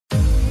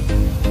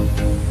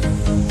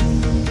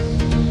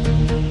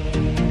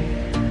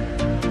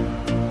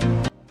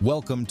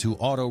Welcome to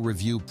Auto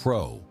Review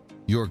Pro,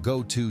 your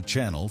go-to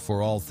channel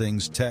for all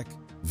things tech,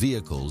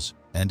 vehicles,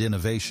 and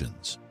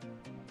innovations.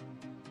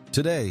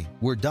 Today,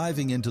 we're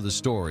diving into the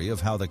story of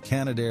how the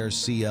Canadair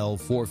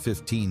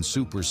CL-415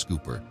 Super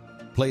Scooper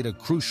played a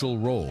crucial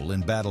role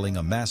in battling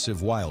a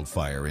massive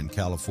wildfire in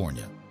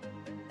California.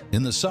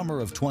 In the summer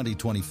of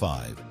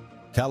 2025,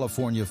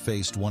 California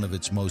faced one of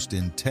its most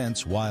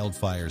intense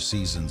wildfire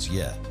seasons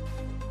yet.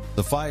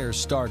 The fire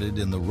started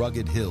in the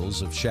rugged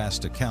hills of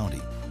Shasta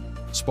County,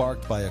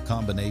 sparked by a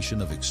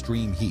combination of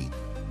extreme heat,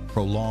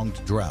 prolonged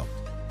drought,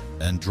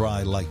 and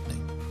dry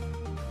lightning.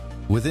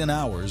 Within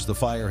hours, the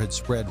fire had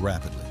spread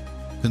rapidly,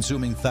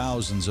 consuming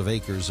thousands of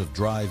acres of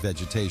dry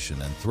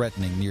vegetation and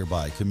threatening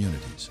nearby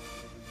communities.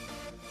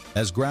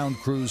 As ground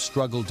crews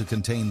struggled to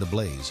contain the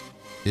blaze,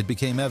 it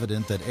became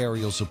evident that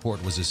aerial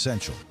support was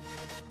essential.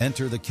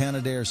 Enter the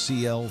Canadair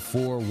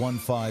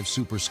CL-415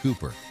 Super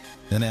Scooper,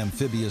 an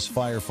amphibious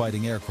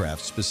firefighting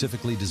aircraft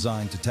specifically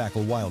designed to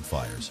tackle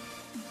wildfires.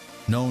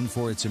 Known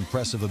for its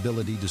impressive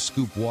ability to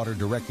scoop water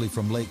directly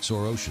from lakes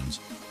or oceans,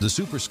 the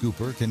Super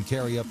Scooper can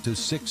carry up to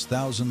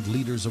 6,000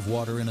 liters of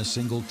water in a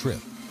single trip,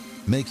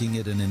 making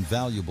it an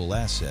invaluable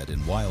asset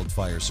in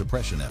wildfire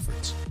suppression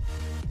efforts.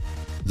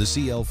 The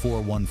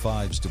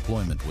CL-415's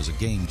deployment was a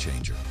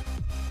game-changer.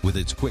 With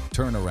its quick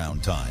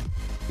turnaround time,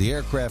 the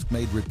aircraft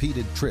made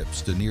repeated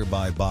trips to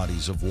nearby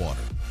bodies of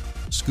water,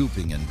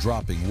 scooping and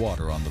dropping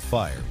water on the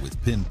fire with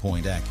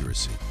pinpoint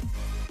accuracy.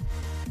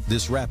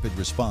 This rapid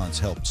response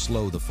helped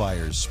slow the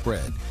fire's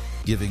spread,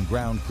 giving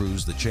ground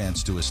crews the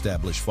chance to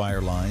establish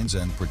fire lines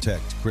and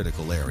protect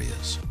critical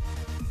areas.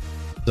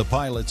 The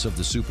pilots of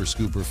the Super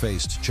Scooper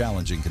faced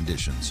challenging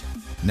conditions,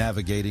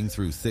 navigating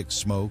through thick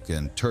smoke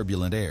and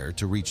turbulent air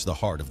to reach the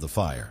heart of the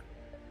fire.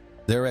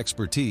 Their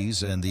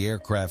expertise and the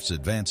aircraft's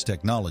advanced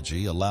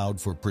technology allowed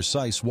for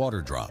precise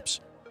water drops,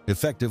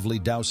 effectively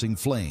dousing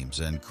flames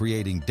and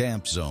creating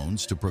damp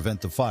zones to prevent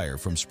the fire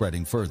from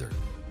spreading further.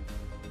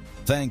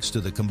 Thanks to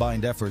the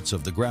combined efforts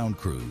of the ground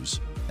crews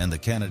and the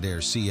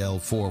Canadair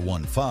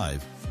CL-415,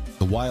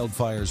 the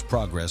wildfire's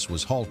progress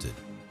was halted,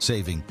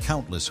 saving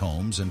countless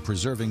homes and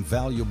preserving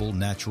valuable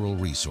natural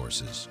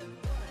resources.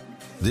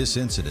 This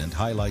incident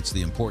highlights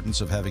the importance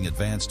of having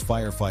advanced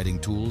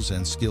firefighting tools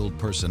and skilled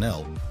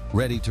personnel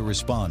ready to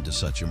respond to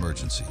such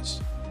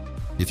emergencies.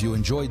 If you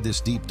enjoyed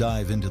this deep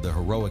dive into the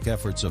heroic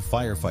efforts of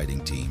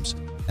firefighting teams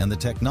and the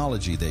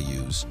technology they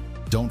use,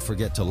 don't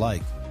forget to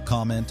like,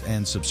 comment,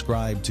 and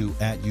subscribe to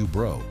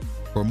 @ubro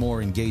for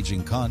more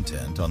engaging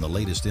content on the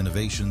latest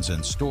innovations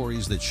and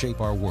stories that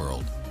shape our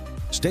world.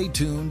 Stay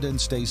tuned and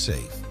stay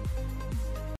safe.